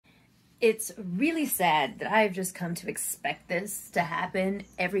It's really sad that I've just come to expect this to happen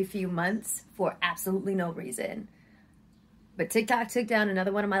every few months for absolutely no reason. But TikTok took down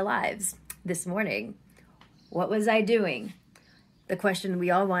another one of my lives this morning. What was I doing? The question we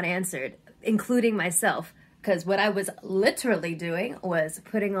all want answered, including myself, because what I was literally doing was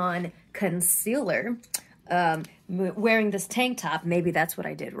putting on concealer, wearing this tank top. Maybe that's what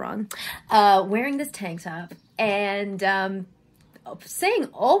I did wrong. Wearing this tank top and saying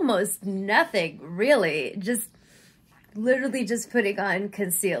almost nothing, really. Just literally just putting on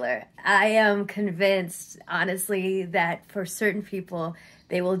concealer. I am convinced, honestly, that for certain people,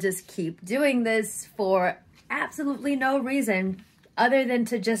 they will just keep doing this for absolutely no reason other than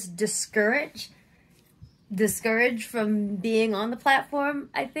to just discourage from being on the platform,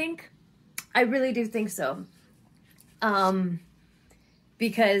 I think. I really do think so.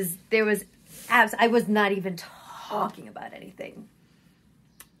 Because I was not even talking about anything.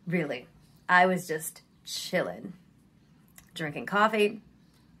 Really. I was just chilling. Drinking coffee.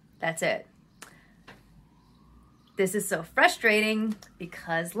 That's it. This is so frustrating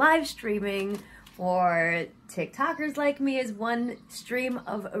because live streaming for TikTokers like me is one stream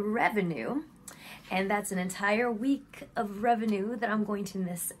of revenue. And that's an entire week of revenue that I'm going to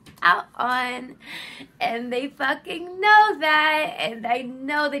miss out on. And they fucking know that. And I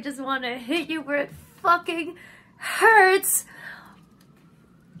know they just want to hit you where it fucking hurts.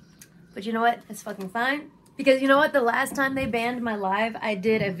 But you know what? It's fucking fine. Because you know what? The last time they banned my live, I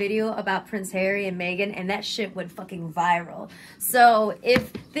did a video about Prince Harry and Meghan, and that shit went fucking viral. So if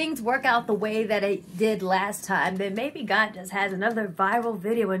things work out the way that it did last time, then maybe God just has another viral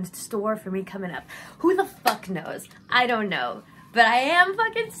video in store for me coming up. Who the fuck knows? I don't know. But I am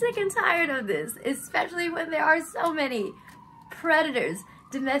fucking sick and tired of this, especially when there are so many predators,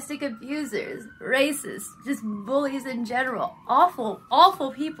 domestic abusers, racists, just bullies in general, awful,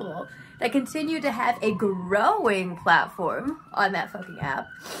 awful people that continue to have a growing platform on that fucking app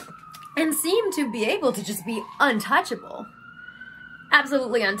and seem to be able to just be untouchable.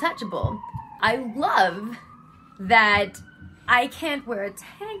 Absolutely untouchable. I love that I can't wear a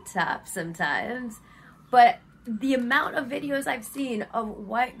tank top sometimes, but the amount of videos I've seen of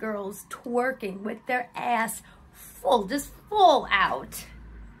white girls twerking with their ass full, just full out,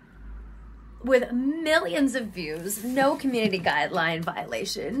 with millions of views, no community guideline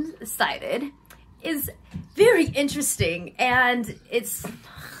violation cited, is very interesting. And it's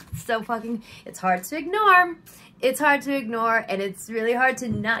so fucking, it's hard to ignore. It's hard to ignore, and it's really hard to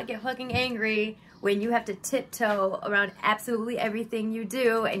not get fucking angry when you have to tiptoe around absolutely everything you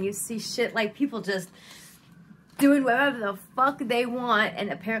do and you see shit like people just doing whatever the fuck they want, and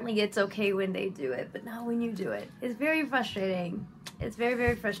apparently it's okay when they do it, but not when you do it. It's very frustrating. It's very,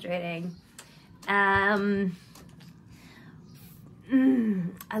 very frustrating. I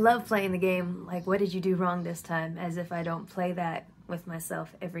love playing the game, like, what did you do wrong this time? As if I don't play that with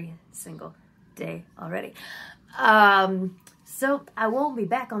myself every single day already. So I won't be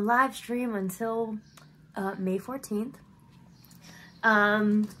back on live stream until May 14th.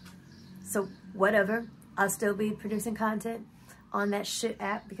 So whatever, I'll still be producing content on that shit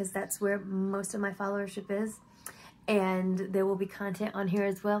app because that's where most of my followership is. And there will be content on here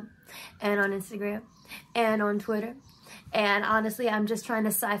as well, and on Instagram, and on Twitter. And honestly, I'm just trying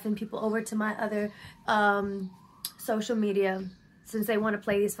to siphon people over to my other social media since they want to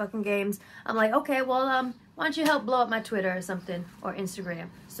play these fucking games. I'm like, okay, well, why don't you help blow up my Twitter or something, or Instagram?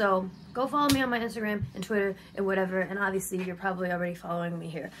 So go follow me on my Instagram and Twitter and whatever. And obviously, you're probably already following me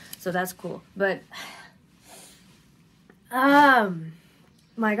here, so that's cool. But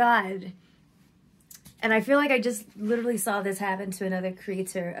my God. And I feel like I just literally saw this happen to another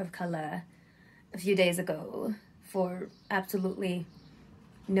creator of color a few days ago for absolutely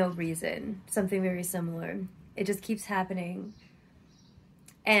no reason. Something very similar. It just keeps happening.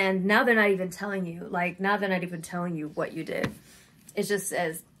 And now they're not even telling you. Like, now they're not even telling you what you did. It just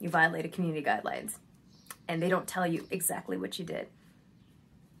says you violated community guidelines. And they don't tell you exactly what you did.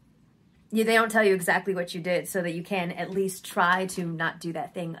 They don't tell you exactly what you did so that you can at least try to not do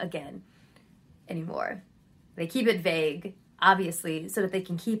that thing again anymore. They keep it vague, obviously, so that they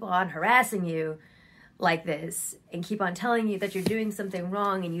can keep on harassing you like this and keep on telling you that you're doing something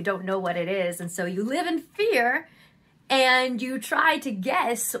wrong and you don't know what it is. And so you live in fear and you try to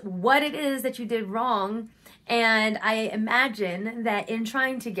guess what it is that you did wrong. And I imagine that in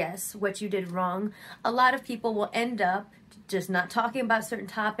trying to guess what you did wrong, a lot of people will end up just not talking about certain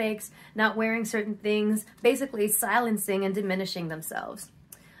topics, not wearing certain things, basically silencing and diminishing themselves.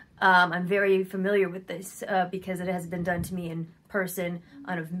 I'm very familiar with this because it has been done to me in person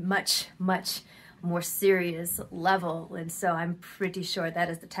on a much, much more serious level. And so I'm pretty sure that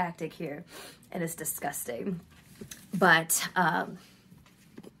is the tactic here, and it's disgusting. But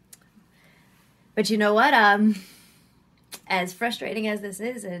you know what? As frustrating as this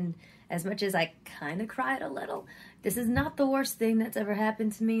is, and as much as I kind of cried a little, this is not the worst thing that's ever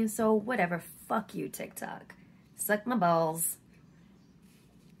happened to me. So whatever, fuck you, TikTok. Suck my balls.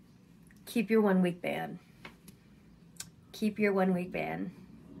 Keep your 1 week ban. Keep your 1 week ban.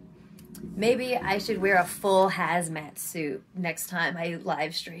 Maybe I should wear a full hazmat suit next time I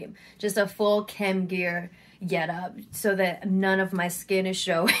live stream. Just a full chem gear get up so that none of my skin is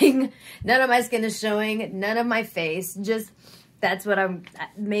showing. None of my skin is showing. None of my face. Just,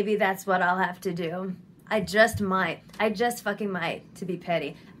 maybe that's what I'll have to do. I just fucking might, to be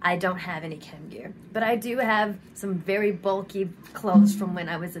petty. I don't have any chem gear, but I do have some very bulky clothes from when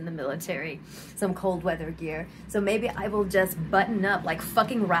I was in the military, some cold weather gear. So maybe I will just button up like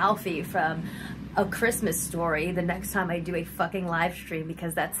fucking Ralphie from A Christmas Story the next time I do a fucking live stream,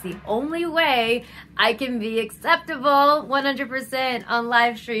 because that's the only way I can be acceptable 100% on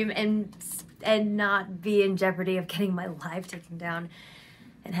live stream and not be in jeopardy of getting my live taken down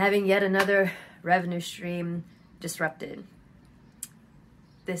and having yet another revenue stream disrupted.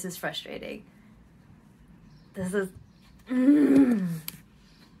 This is frustrating. This is routinely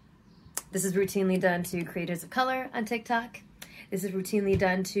done to creators of color on TikTok. This is routinely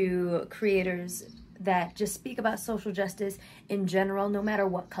done to creators that just speak about social justice in general, no matter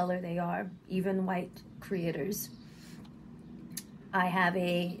what color they are, even white creators. I have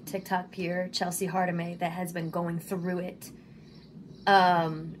a TikTok peer, Chelsea Hardame, that has been going through it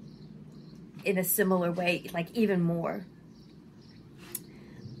in a similar way, like even more.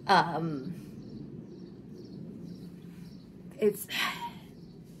 It's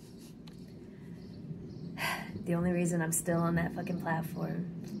the only reason I'm still on that fucking platform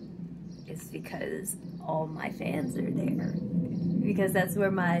is because all my fans are there, because that's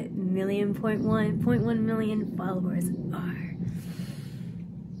where my 0.1 million followers are.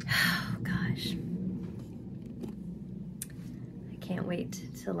 Oh gosh, I can't wait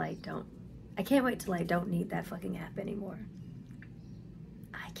till I don't need that fucking app anymore.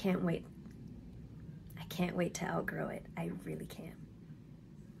 I can't wait to outgrow it. I really can't.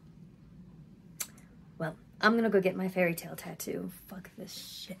 Well, I'm gonna go get my fairy tale tattoo. Fuck this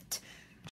shit.